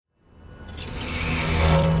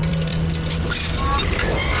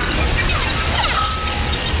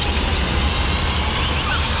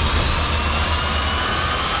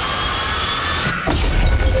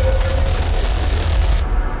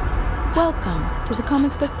Welcome to the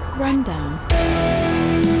Comic Book Rundown.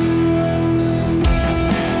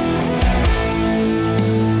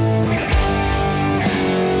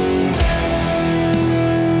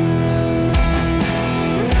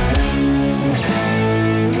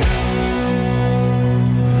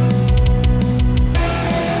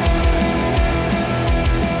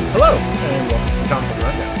 Hello, and welcome to the Comic Book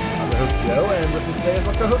Rundown. I'm your host Joe, and with me today is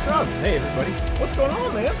my co-host Ron. Hey everybody. What's going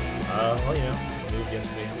on, man? Well, moved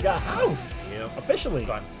yesterday. You got a house! Officially!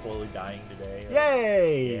 So I'm slowly dying today.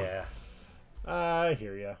 Yay! Yeah. I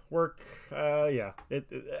hear ya. Work,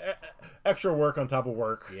 extra work on top of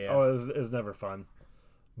work is never fun.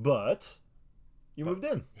 But you moved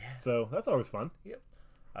in, so that's always fun. Yep.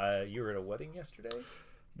 You were at a wedding yesterday?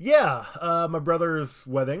 Yeah, my brother's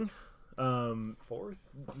wedding. Fourth?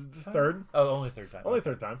 Third. Oh, only third time. Only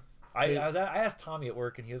third time. I asked Tommy at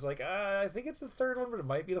work, and he was like, I think it's the third one, but it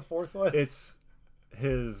might be the fourth one. It's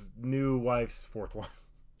his new wife's fourth one.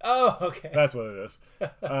 Oh, okay. That's what it is.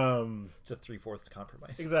 It's a 3/4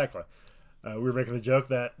 compromise. Exactly. We were making the joke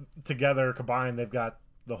that together, combined, they've got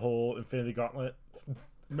the whole Infinity Gauntlet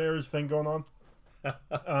marriage thing going on.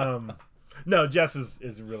 No, Jess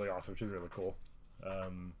is really awesome. She's really cool.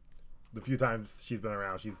 The few times she's been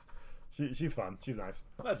around, she's fun. She's nice.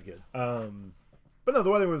 That's good. But no, the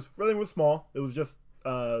wedding was small. It was just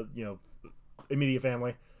immediate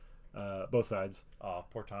family, both sides. Oh,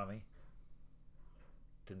 poor Tommy.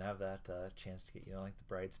 Didn't have that chance to get like the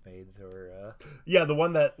bridesmaids or Yeah, the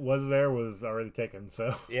one that was there was already taken.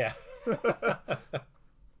 So yeah. I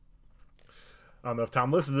don't know if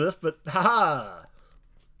Tom listens to this, but haha.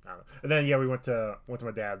 I don't know. And then we went to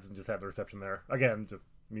my dad's and just had the reception there again, just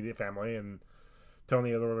immediate family, and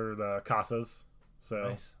Tony had ordered casas. So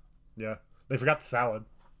nice. Yeah, they forgot the salad.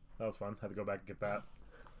 That was fun. Had to go back and get that.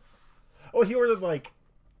 Oh, he ordered like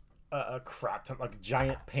a crap ton, like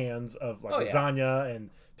giant pans of lasagna and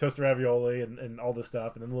toasted ravioli and all this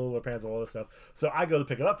stuff, and then little pans of all this stuff. So I go to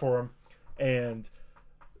pick it up for him, and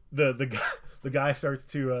the guy starts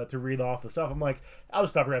to read off the stuff. I'm like, I'll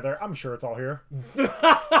just stop right there. I'm sure it's all here.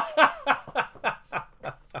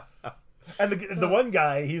 And the one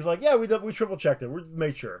guy, he's like, yeah, we triple checked it. We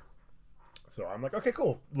made sure. So I'm like, okay,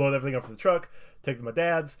 cool. Load everything up to the truck, take it to my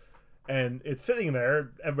dad's, and it's sitting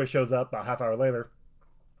there. Everybody shows up about a half hour later.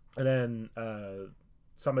 And then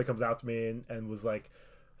somebody comes out to me and was like,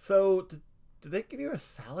 so did they give you a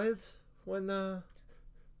salad when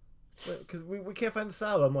because we can't find the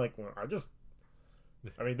salad? I'm like, well,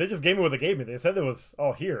 they just gave me what they gave me. They said it was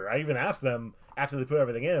all here. I even asked them after they put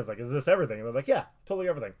everything in, it's like, is this everything? And I was like, yeah, totally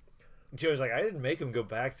everything. Joe's like, I didn't make him go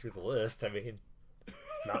back through the list. I mean,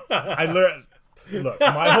 no, I learned. Look,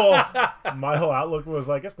 my whole outlook was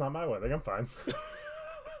like, it's not my wedding. I'm fine.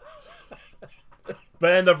 But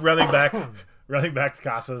I end up running back to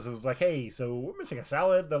Casas. It was like, hey, so we're missing a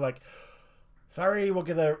salad. They're like, sorry, we'll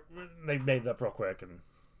get that. They made it up real quick and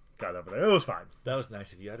got over there. It was fine. That was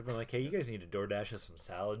nice of you. I'd have been like, hey, you guys need to DoorDash us some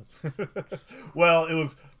salad. Well, it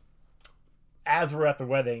was as we're at the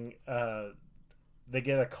wedding. They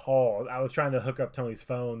get a call. I was trying to hook up Tony's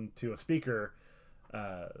phone to a speaker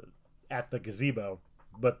at the gazebo,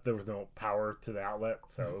 but there was no power to the outlet,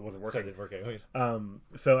 so it wasn't working. So it didn't work anyways.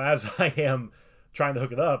 So as I am trying to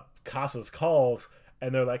hook it up, Casas calls,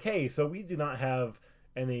 and they're like, hey, so we do not have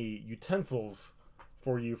any utensils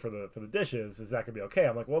for you for the dishes. Is that going to be okay?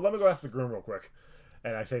 I'm like, well, let me go ask the groom real quick.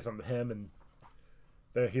 And I say something to him,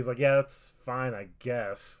 and he's like, yeah, that's fine, I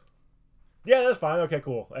guess. Yeah, that's fine. Okay,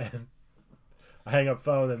 cool. And I hang up the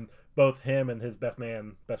phone, and both him and his best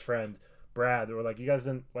friend, Brad, were like, why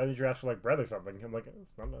didn't you ask for like bread or something? I'm like,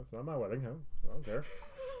 it's not my wedding. I don't care.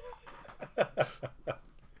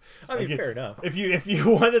 I mean, fair enough. If you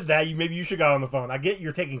wanted that, maybe you should go on the phone. I get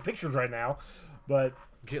you're taking pictures right now, but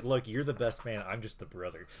look, you're the best man. I'm just the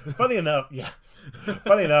brother. Funny enough,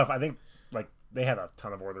 I think like they had a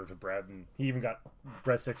ton of orders of bread, and he even got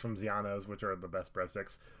breadsticks from Ziano's, which are the best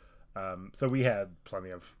breadsticks. So we had plenty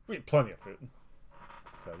of food,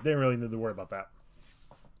 so didn't really need to worry about that.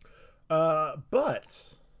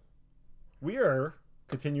 But we are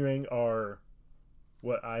continuing our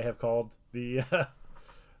what I have called the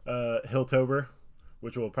Hilltober,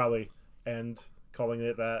 which we'll probably end calling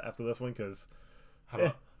it that after this one, because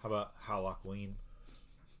how about Halloween?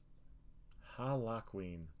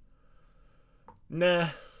 Halloween. Nah,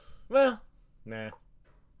 because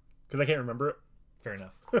I can't remember it. Fair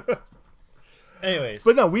enough. Anyways,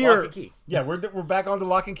 but no, Lock and Key. Yeah, we're back on to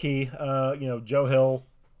Locke and Key. Joe Hill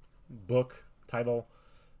book title,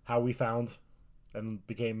 how we found and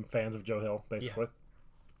became fans of Joe Hill, basically.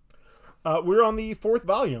 Yeah. We're on the 4th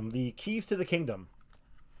volume, The Keys to the Kingdom,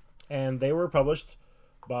 and they were published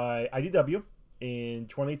by IDW in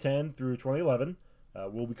 2010 through 2011.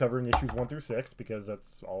 We'll be covering issues 1 through 6 because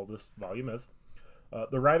that's all this volume is.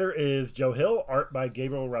 The writer is Joe Hill, art by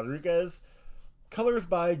Gabriel Rodriguez, colors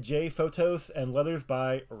by Jay Photos, and letters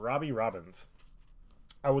by Robbie Robbins.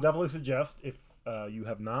 I would definitely suggest, if you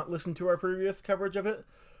have not listened to our previous coverage of it,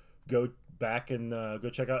 go back and go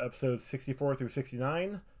check out episodes 64 through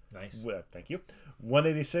 69. Nice. Thank you.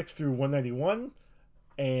 186 through 191,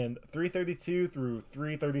 and 332 through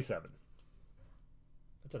 337.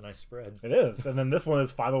 That's a nice spread. It is. And then this one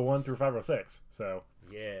is 501 through 506. So,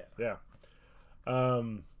 Yeah.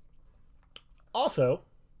 Also,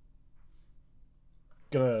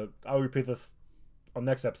 I'll repeat this on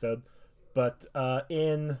next episode, but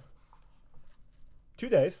in 2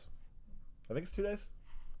 days, I think it's 2 days.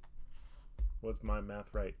 Was my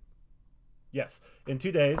math right? Yes. In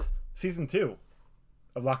 2 days, season 2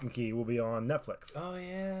 of Lock and Key will be on Netflix. Oh,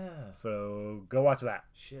 yeah. So go watch that.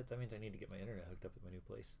 Shit, that means I need to get my internet hooked up at my new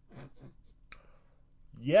place.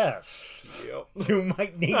 Yes. Yep. You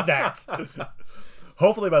might need that.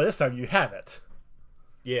 Hopefully by this time you have it.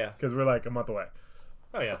 Yeah. Because we're like a month away.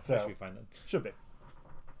 Oh, yeah. So- That should be fine then. Should be.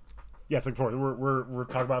 Yes, looking forward. We're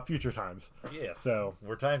talking about future times. Yes. So-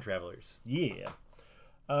 we're time travelers. Yeah.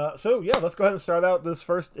 Let's go ahead and start out this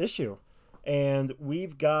first issue. And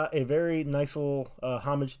we've got a very nice little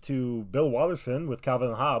homage to Bill Watterson with Calvin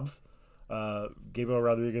and Hobbes. Gabriel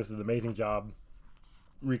Rodriguez did an amazing job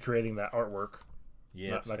recreating that artwork.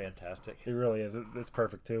 Yeah, it's like- fantastic. It really is. It's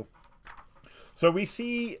perfect, too. So we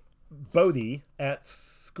see Bodhi at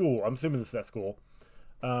school. I'm assuming this is at school.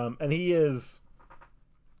 And he is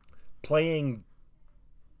playing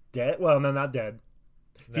dead. Well, no, not dead.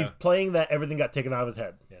 No. He's playing that everything got taken out of his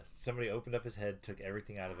head. Yes. Somebody opened up his head, took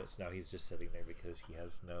everything out of it, so now he's just sitting there because he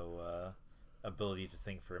has no ability to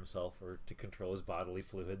think for himself or to control his bodily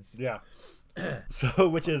fluids. Yeah. So,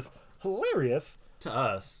 which is hilarious To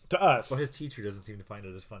us. to us. Well, his teacher doesn't seem to find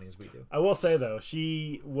it as funny as we do. I will say, though,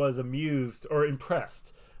 she was amused or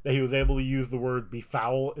impressed that he was able to use the word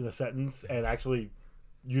befoul in a sentence and actually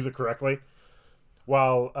use it correctly.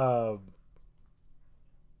 While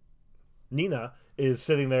Nina is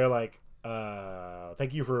sitting there like,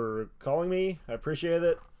 thank you for calling me. I appreciate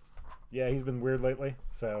it. Yeah, he's been weird lately.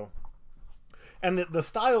 So, and the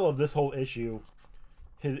style of this whole issue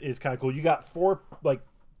is kind of cool. You got 4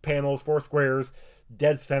 panels, 4 squares,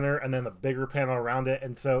 dead center, and then a bigger panel around it,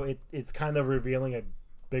 and so it's kind of revealing a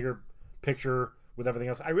bigger picture with everything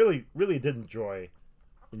else. I really, really did enjoy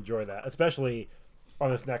that, especially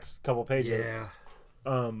on this next couple pages.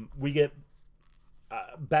 Yeah. We get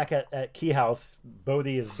back at Key House.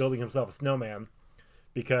 Bodhi is building himself a snowman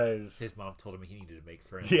because His mom told him he needed to make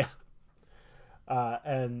friends. yeah.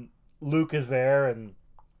 And Luke is there and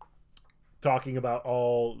talking about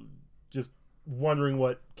just wondering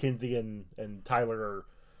what Kinsey and Tyler are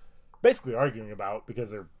basically arguing about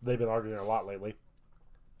because they've been arguing a lot lately.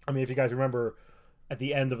 I mean, if you guys remember, at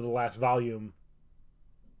the end of the last volume,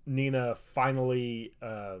 Nina finally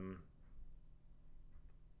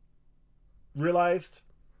realized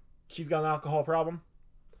she's got an alcohol problem.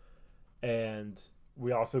 And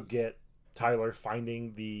we also get Tyler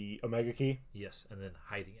finding the Omega Key. Yes, and then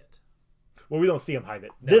hiding it. Well, we don't see him hide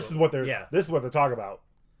it. No, This is what they're talking about.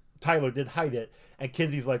 Tyler did hide it, and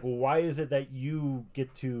Kinsey's like, "Well, why is it that you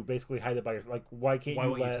get to basically hide it by yourself? Like, why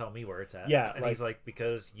won't you tell me where it's at?" Yeah, and he's like,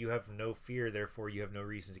 "Because you have no fear, therefore you have no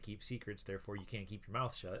reason to keep secrets, therefore you can't keep your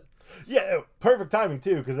mouth shut." Yeah, perfect timing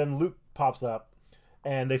too, because then Luke pops up,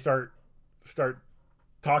 and they start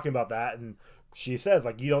talking about that, and she says,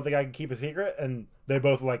 "Like, you don't think I can keep a secret?" And they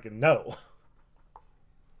both like, "No."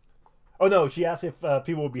 Oh no, she asked if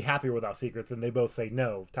people would be happier without secrets, and they both say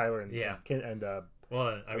no. Tyler and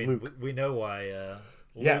Well, I mean, Luke. we know why.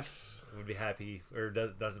 Luke Yes. would be happy, or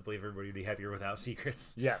doesn't believe everybody would be happier without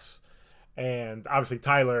secrets. Yes. And obviously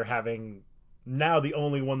Tyler having now the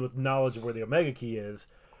only one with knowledge of where the Omega Key is.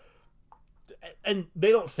 And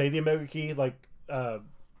they don't say the Omega Key, like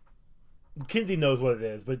Kinsey knows what it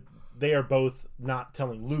is, but they are both not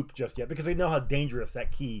telling Luke just yet because they know how dangerous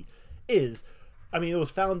that key is. I mean, it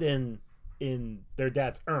was found in their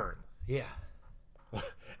dad's urn. Yeah.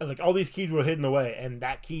 And like all these keys were hidden away, and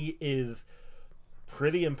that key is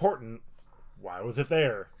pretty important. Why was it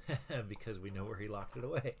there? Because we know where he locked it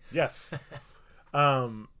away. Yes.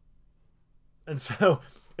 And so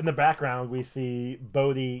in the background we see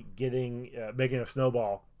Bodhi making a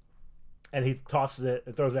snowball, and he tosses it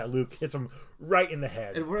and throws it at Luke, hits him right in the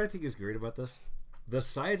head. And what I think is great about this, the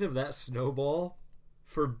size of that snowball,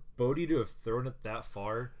 for Bodhi to have thrown it that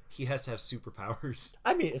far, he has to have superpowers.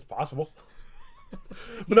 I mean, it's possible.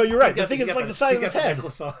 But no, you're right. The He's thing got is like the size of he's his got the head.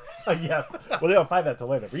 necklace on. Yes. Well, they don't find that till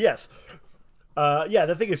later, but yes. Yeah,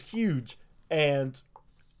 the thing is huge, and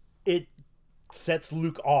it sets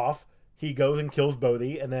Luke off. He goes and kills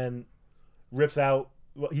Bodhi, and then rips out.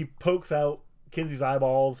 Well, he pokes out Kinsey's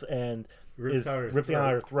eyeballs and Rips out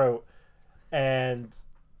her throat, and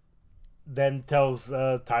then tells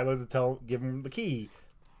Tyler to give him the key,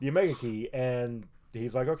 the Omega key, and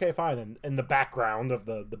he's like, okay, fine. And in the background of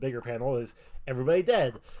the bigger panel is everybody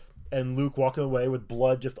dead, and Luke walking away with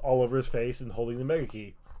blood just all over his face and holding the Omega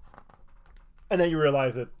key. And then you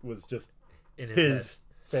realize it was just In his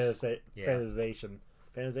fantasy.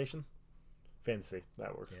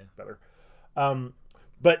 That works better.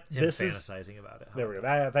 But Him this fantasizing about it. there we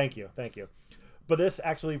go. Thank you. But this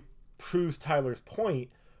actually proves Tyler's point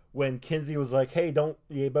when Kinsey was like, "Hey, don't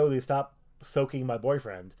Bodhi, stop soaking my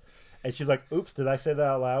boyfriend," and she's like, "Oops, did I say that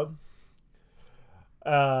out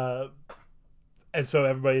loud?" And so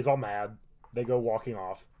everybody's all mad. They go walking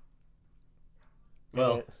off.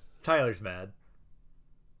 Well, Tyler's mad.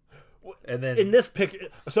 And then in this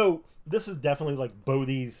pic, so this is definitely like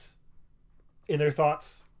Bodhi's inner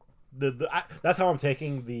thoughts. That's how I'm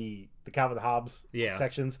taking the Calvin Hobbes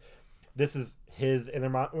sections. This is his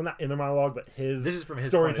not inner monologue, but this is from his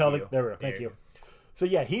storytelling. point of view. There we go. Thank you. So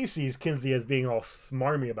yeah, he sees Kinsey as being all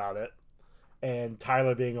smarmy about it, and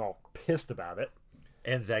Tyler being all pissed about it,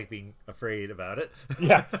 and Zach being afraid about it.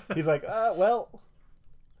 Yeah, he's like, well,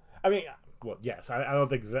 I mean, well, yes, I don't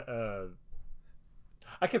think.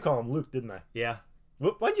 I kept calling him Luke, didn't I? Yeah.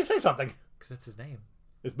 Why'd you say something? Because that's his name.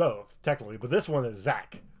 It's both, technically, but this one is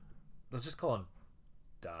Zach. Let's just call him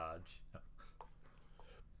Dodge. No.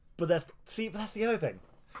 But that's the other thing.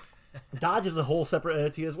 Dodge is a whole separate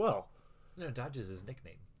entity as well. No, Dodge is his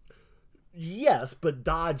nickname. Yes, but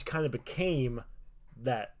Dodge kind of became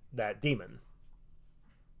that demon.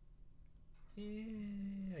 Yeah,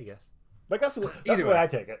 I guess. Like that's the way I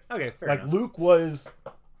take it. Okay, fair like enough. Luke was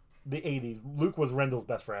the 80s. Luke was Rendell's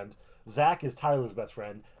best friend. Zach is Tyler's best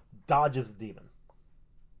friend. Dodge is a demon.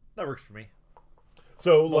 That works for me.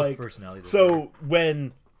 So Both like personalities so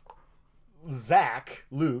when Zach,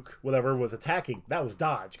 Luke, whatever, was attacking, that was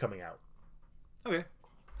Dodge coming out. Okay.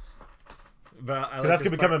 But I like that's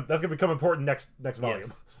gonna become important next volume.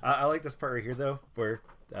 Yes. I like this part right here though, where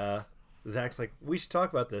Zach's like, "We should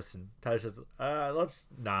talk about this," and Tyler says, "Let's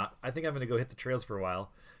not. I think I'm gonna go hit the trails for a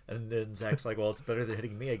while." And then Zach's like, "Well, it's better than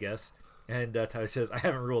hitting me, I guess." And Tyler says, "I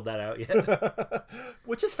haven't ruled that out yet,"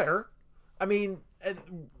 which is fair. I mean,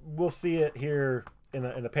 and we'll see it here in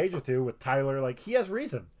a page or two with Tyler. Like he has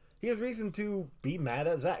reason. He has reason to be mad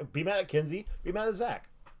at Zach, be mad at Kinsey, be mad at Zach.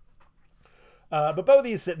 But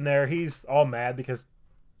Bodhi's sitting there. He's all mad because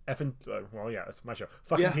effing. Well, yeah, it's my show.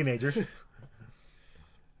 Fucking teenagers.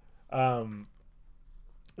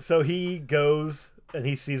 So he goes and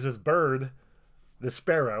he sees this bird, this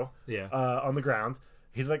sparrow, on the ground.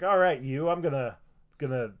 He's like, "All right, I'm gonna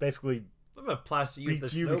basically I'm gonna plaster you beat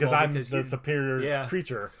with a you snowball because I'm because the superior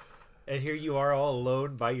creature." And here you are all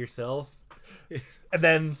alone by yourself. And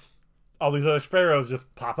then all these other sparrows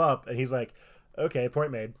just pop up, and he's like, "Okay,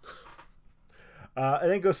 point made."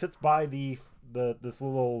 And then goes sits by this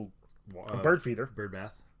little bird feeder, bird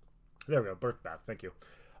bath. There we go, bird bath. Thank you.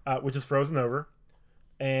 Which is frozen over,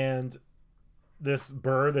 and this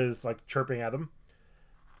bird is like chirping at him.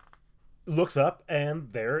 Looks up, and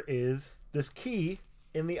there is this key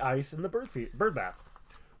in the ice in the bird bath,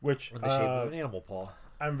 which in the shape of an animal paw.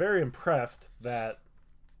 I'm very impressed that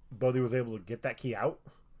Bodhi was able to get that key out.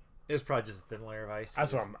 It was probably just a thin layer of ice.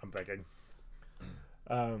 That's what I'm thinking.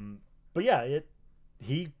 But yeah,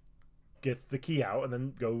 he gets the key out and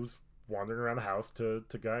then goes wandering around the house to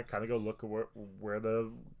kind of go look at where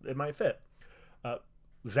it might fit.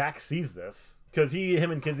 Zach sees this because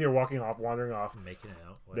him and Kinsey are wandering off,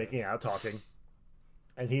 making out, talking,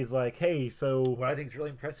 and he's like, "Hey, so what I think is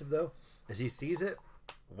really impressive though is he sees it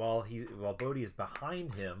while Bodhi is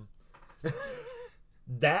behind him."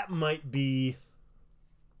 That might be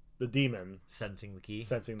the demon sensing the key,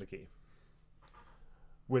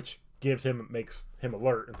 which makes him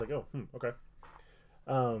alert. It's like, oh, okay.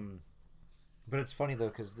 But it's funny though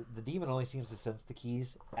because the demon only seems to sense the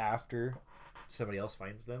keys after somebody else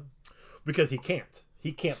finds them, because he can't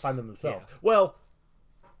find them himself. Yeah. Well,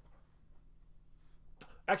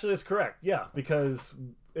 actually, that's correct. Yeah, because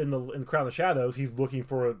in Crown of Shadows, he's looking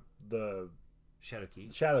for the shadow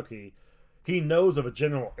key. He knows of a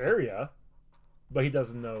general area, but he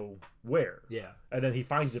doesn't know where. Yeah, and then he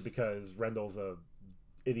finds it because Rendell's a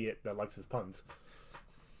idiot that likes his puns.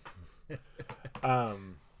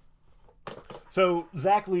 So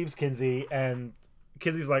Zach leaves Kinsey, and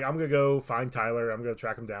Kenzie's like, I'm gonna go find Tyler. I'm gonna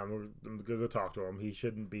track him down. I'm gonna go talk to him. He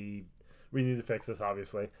shouldn't be. We need to fix this,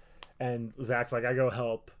 obviously. And Zach's like, I go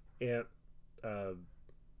help Aunt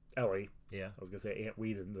Ellie. Yeah. I was gonna say Aunt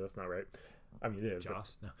Whedon. But that's not right. I mean, it is.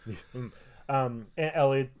 Joss. No. Aunt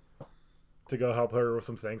Ellie to go help her with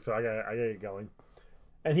some things. So I gotta get going.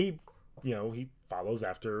 And he follows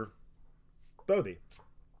after Bodhi.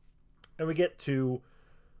 And we get to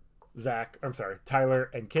Tyler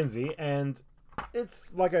and Kenzie, and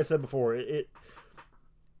it's like I said before,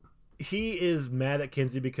 he is mad at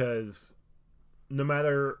Kenzie because no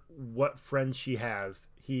matter what friend she has,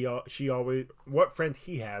 she always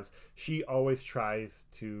tries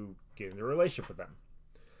to get into a relationship with them.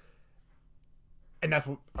 And that's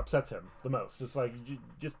what upsets him the most. It's like,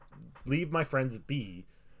 just leave my friends be.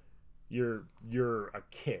 You're a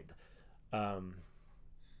kid.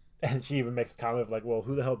 And she even makes a comment of like, well,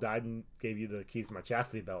 who the hell died and gave you the keys to my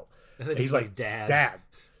chastity belt? And he's like, Dad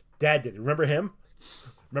did it. Remember him?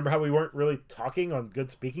 Remember how we weren't really talking on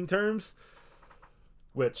good speaking terms?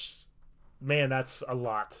 Which, man, that's a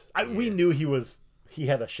lot. We knew he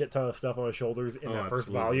had a shit ton of stuff on his shoulders in that first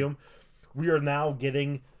volume. We are now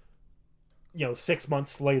getting, 6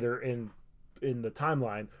 months later in the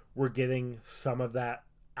timeline, we're getting some of that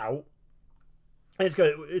out. And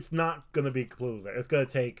it's not going to be completely there. It's going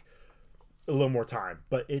to take a little more time.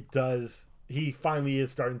 But it does. He finally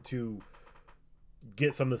is starting to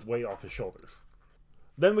get some of this weight off his shoulders.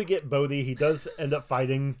 Then we get Bodhi. He does end up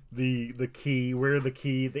finding the key, where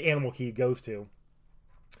the animal key goes to.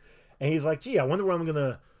 And he's like, gee, I wonder what I'm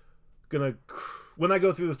gonna when I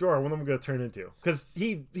go through this door, what I'm gonna turn into. Because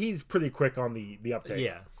he's pretty quick on the uptake.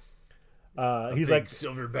 Yeah. He's big like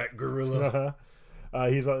silverback gorilla.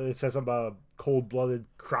 It says something about a cold-blooded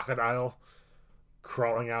crocodile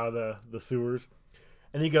crawling out of the sewers.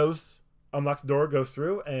 And he unlocks the door, goes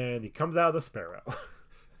through, and he comes out of the Sparrow.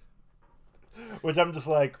 Which I'm just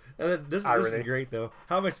like, and then this is great, though.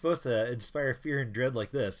 How am I supposed to inspire fear and dread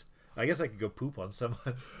like this? I guess I could go poop on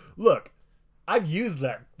someone. Look, I've used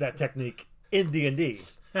that technique in D&D.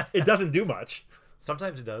 It doesn't do much.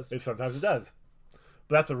 Sometimes it does. Sometimes it does.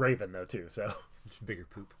 But that's a raven, though, too, so. It's bigger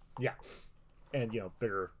poop. Yeah. And,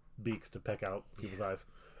 bigger beaks to peck out people's eyes.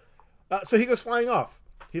 So he goes flying off.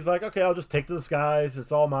 He's like, okay, I'll just take to the skies.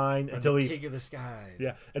 It's all mine. Until he king of the sky.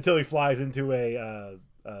 Yeah, until he flies into a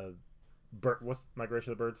bird. What's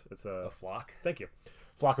migration of the birds? It's a flock. Thank you.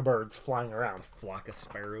 Flock of birds flying around. A flock of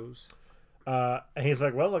sparrows. And he's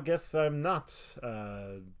like, well, I guess I'm not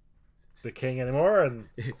the king anymore. And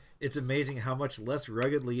it's amazing how much less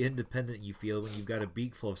ruggedly independent you feel when you've got a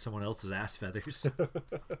beak full of someone else's ass feathers.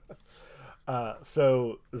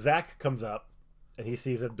 So Zach comes up and he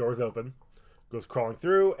sees that the door's open, goes crawling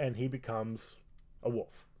through, and he becomes a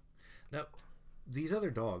wolf. Now, these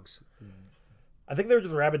other dogs, I think they're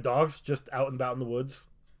just rabid dogs just out and about in the woods.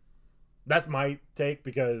 That's my take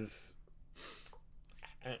because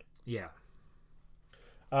yeah.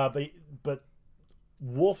 But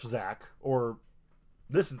Wolf Zach, or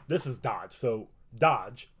this is Dodge. So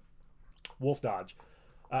Dodge, Wolf Dodge,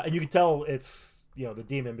 and you can tell it's the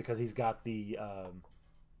demon because he's got the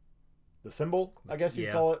symbol, I guess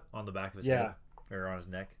you'd call it, on the back of his head or on his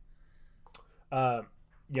neck.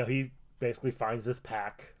 He basically finds this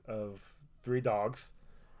pack of 3 dogs,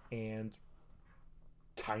 and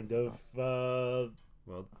kind of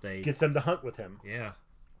gets them to hunt with him. Yeah.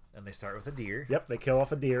 And they start with a deer. Yep, they kill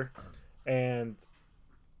off a deer. And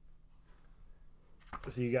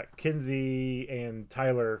so you got Kenzie and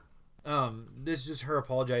Tyler. This is just her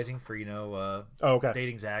apologizing for,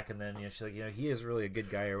 dating Zach, and then she's like, he is really a good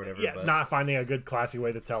guy or whatever. Yeah, but not finding a good classy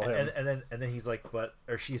way to tell him. And then he's like,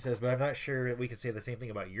 she says, but I'm not sure that we can say the same thing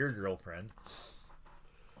about your girlfriend.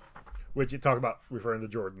 Which you talk about referring to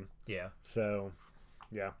Jordan. Yeah. So,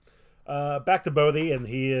 yeah. Back to Bodhi, and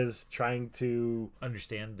he is trying to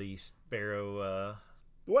understand the sparrow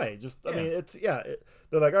way. I mean, it's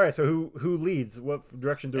they're like, all right, so who leads? What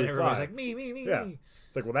direction do we fly? Everybody's like, me.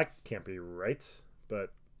 It's like, well, that can't be right,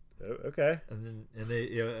 but okay. And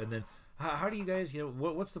then how do you guys,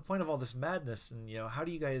 what's the point of all this madness? And how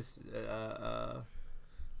do you guys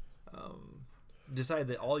decide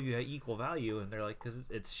that all you have equal value? And they're like, because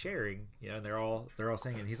it's sharing, and they're all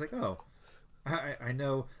saying it. And he's like, oh, I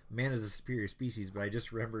know man is a superior species, but I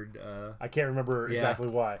just remembered. I can't remember exactly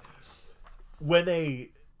why. When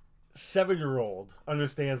a 7-year-old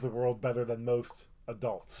understands the world better than most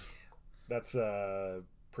adults, that's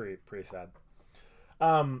pretty sad.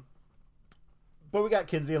 But we got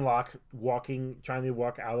Kenzie and Locke trying to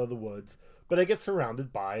walk out of the woods, but they get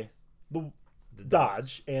surrounded by the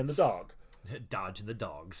Dodge and the dog. Dodge and the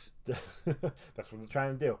dogs. That's what they're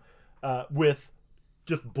trying to do. With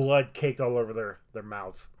just blood caked all over their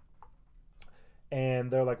mouths.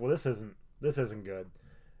 And they're like, well, this isn't good.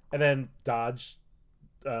 And then Dodge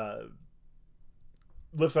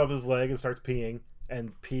lifts up his leg and starts peeing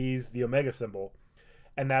and pees the Omega symbol.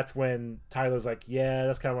 And that's when Tyler's like, yeah,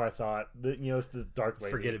 that's kind of what I thought. It's the Dark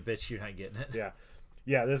Lady. Forget it, bitch. You're not getting it.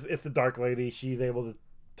 Yeah. It's the Dark Lady. She's able to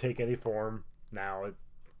take any form now.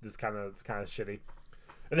 It's kind of shitty.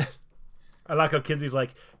 And then, I like how Kinsey's like,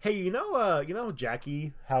 hey, you know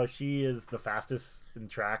Jackie, how she is the fastest in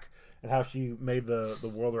track and how she made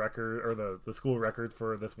the world record or the school record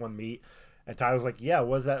for this one meet. And Tyler's like, yeah,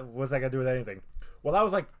 what's that got to do with anything? Well, that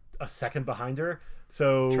was like a second behind her.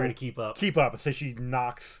 So try to keep up. So she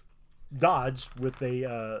knocks Dodge with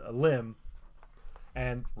a limb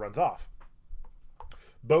and runs off.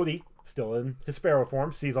 Bodhi, still in his sparrow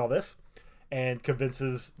form, sees all this and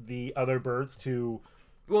convinces the other birds to.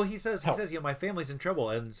 Well, he says, my family's in trouble,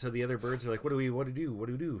 and so the other birds are like, what do we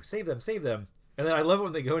do? Save them. And then I love it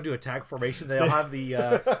when they go into attack formation. They all have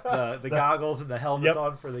the goggles and the helmets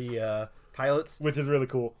on for the pilots, which is really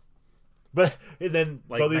cool. But and then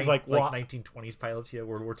Bodhi's like 1920s pilots,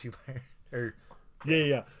 World War II or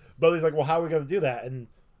yeah. Bodhi's like, well, how are we going to do that? And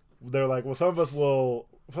they're like, well, some of us will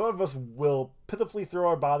pitifully throw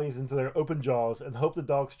our bodies into their open jaws and hope the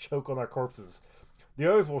dogs choke on our corpses. The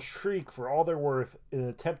others will shriek for all they're worth in an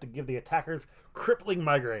attempt to give the attackers crippling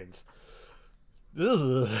migraines.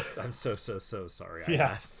 Ugh. I'm so sorry.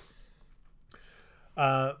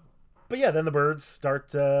 But yeah, then the birds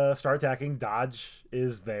start attacking. Dodge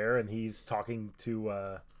is there, and he's talking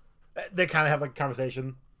to. They kind of have like a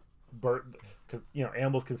conversation. Bird, because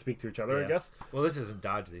animals can speak to each other. I guess. Well, this isn't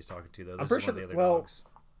Dodge that he's talking to though. This I'm pretty is sure. One of the other dogs.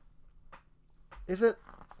 Is it?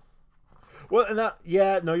 Well, and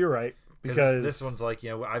no, you're right. Because this one's like,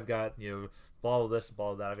 I've got, blah, this,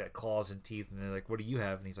 blah, that. I've got claws and teeth. And they're like, what do you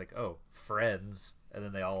have? And he's like, oh, friends. And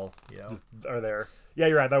then they all, just are there. Yeah,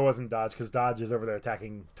 you're right. That wasn't Dodge because Dodge is over there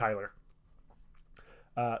attacking Tyler.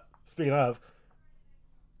 Speaking of,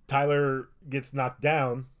 Tyler gets knocked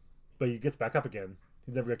down, but he gets back up again.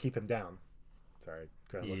 He's never going to keep him down. Sorry,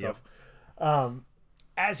 got myself.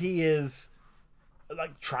 As he is,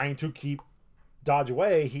 like, trying to keep Dodge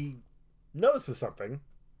away, he notices something.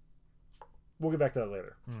 We'll get back to that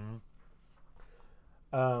later.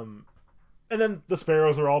 Mm-hmm. And then the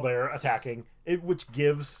sparrows are all there attacking, which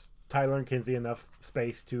gives Tyler and Kinsey enough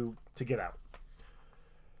space to get out.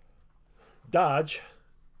 Dodge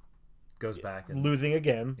goes back and losing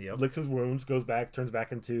again, licks his wounds, goes back, turns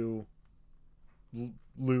back into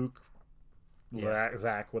Luke,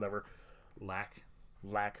 Zach, whatever. Lack.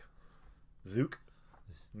 Zook?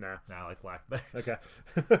 Nah, I like Lack better. Okay.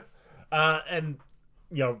 And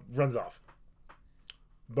runs off.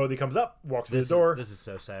 Bodhi comes up, walks to the door. This is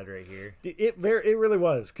so sad right here. It really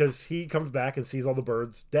was, because he comes back and sees all the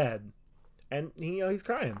birds dead, and he's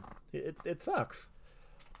crying. It sucks.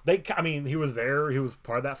 He was there. He was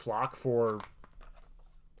part of that flock for.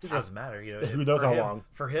 It doesn't matter, Who knows how long?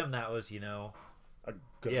 For him, that was a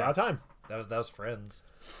good amount of time. That was friends.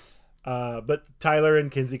 But Tyler and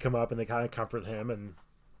Kinsey come up and they kind of comfort him, and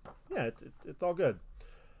it's all good.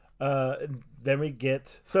 And then we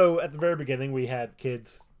get at the very beginning we had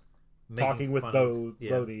kids talking with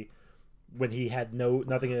Bodhi when he had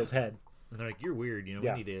nothing in his head, and they're like, "You're weird, we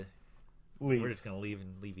need to leave. We're just gonna leave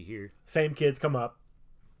you here." Same kids come up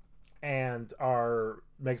and are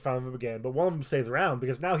making fun of him again, but one of them stays around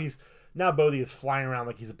because now Bodhi is flying around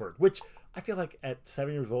like he's a bird, which I feel like at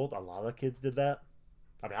 7 years old a lot of kids did that.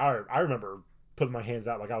 I remember putting my hands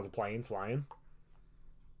out like I was a plane flying.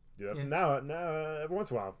 Yeah. Now, every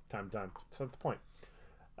once in a while, time to time. So that's the point.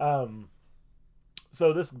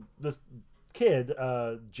 So this kid,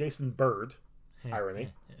 Jason Bird,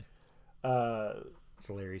 irony. It's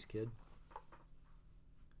Larry's kid.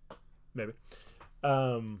 Maybe.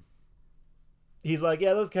 He's like,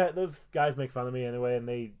 yeah, those guys make fun of me anyway, and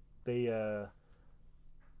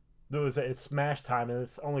it's smash time, and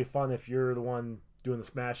it's only fun if you're the one doing the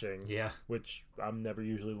smashing. Yeah. Which I'm never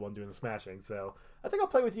usually the one doing the smashing, so I think I'll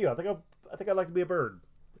play with you. I think I'd like to be a bird.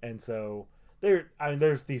 And so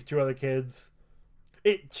there's these two other kids.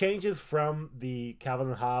 It changes from the Calvin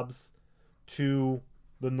and Hobbes to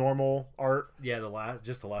the normal art. Yeah,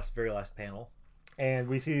 very last panel. And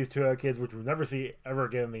we see these two other kids, which we'll never see ever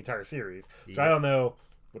again in the entire series. So I don't know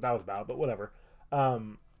what that was about, but whatever.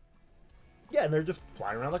 And they're just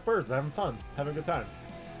flying around like birds, having fun, having a good time.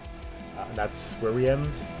 And that's where we end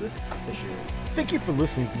this issue. Thank you for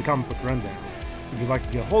listening to the Comic Book Rundown. If you'd like to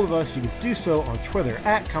get a hold of us, you can do so on Twitter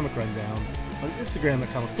at Comic Rundown, on Instagram at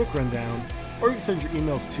Comic Book Rundown, or you can send your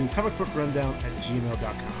emails to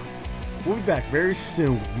comicbookrundown@gmail.com. We'll be back very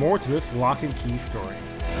soon with more to this Lock and Key story.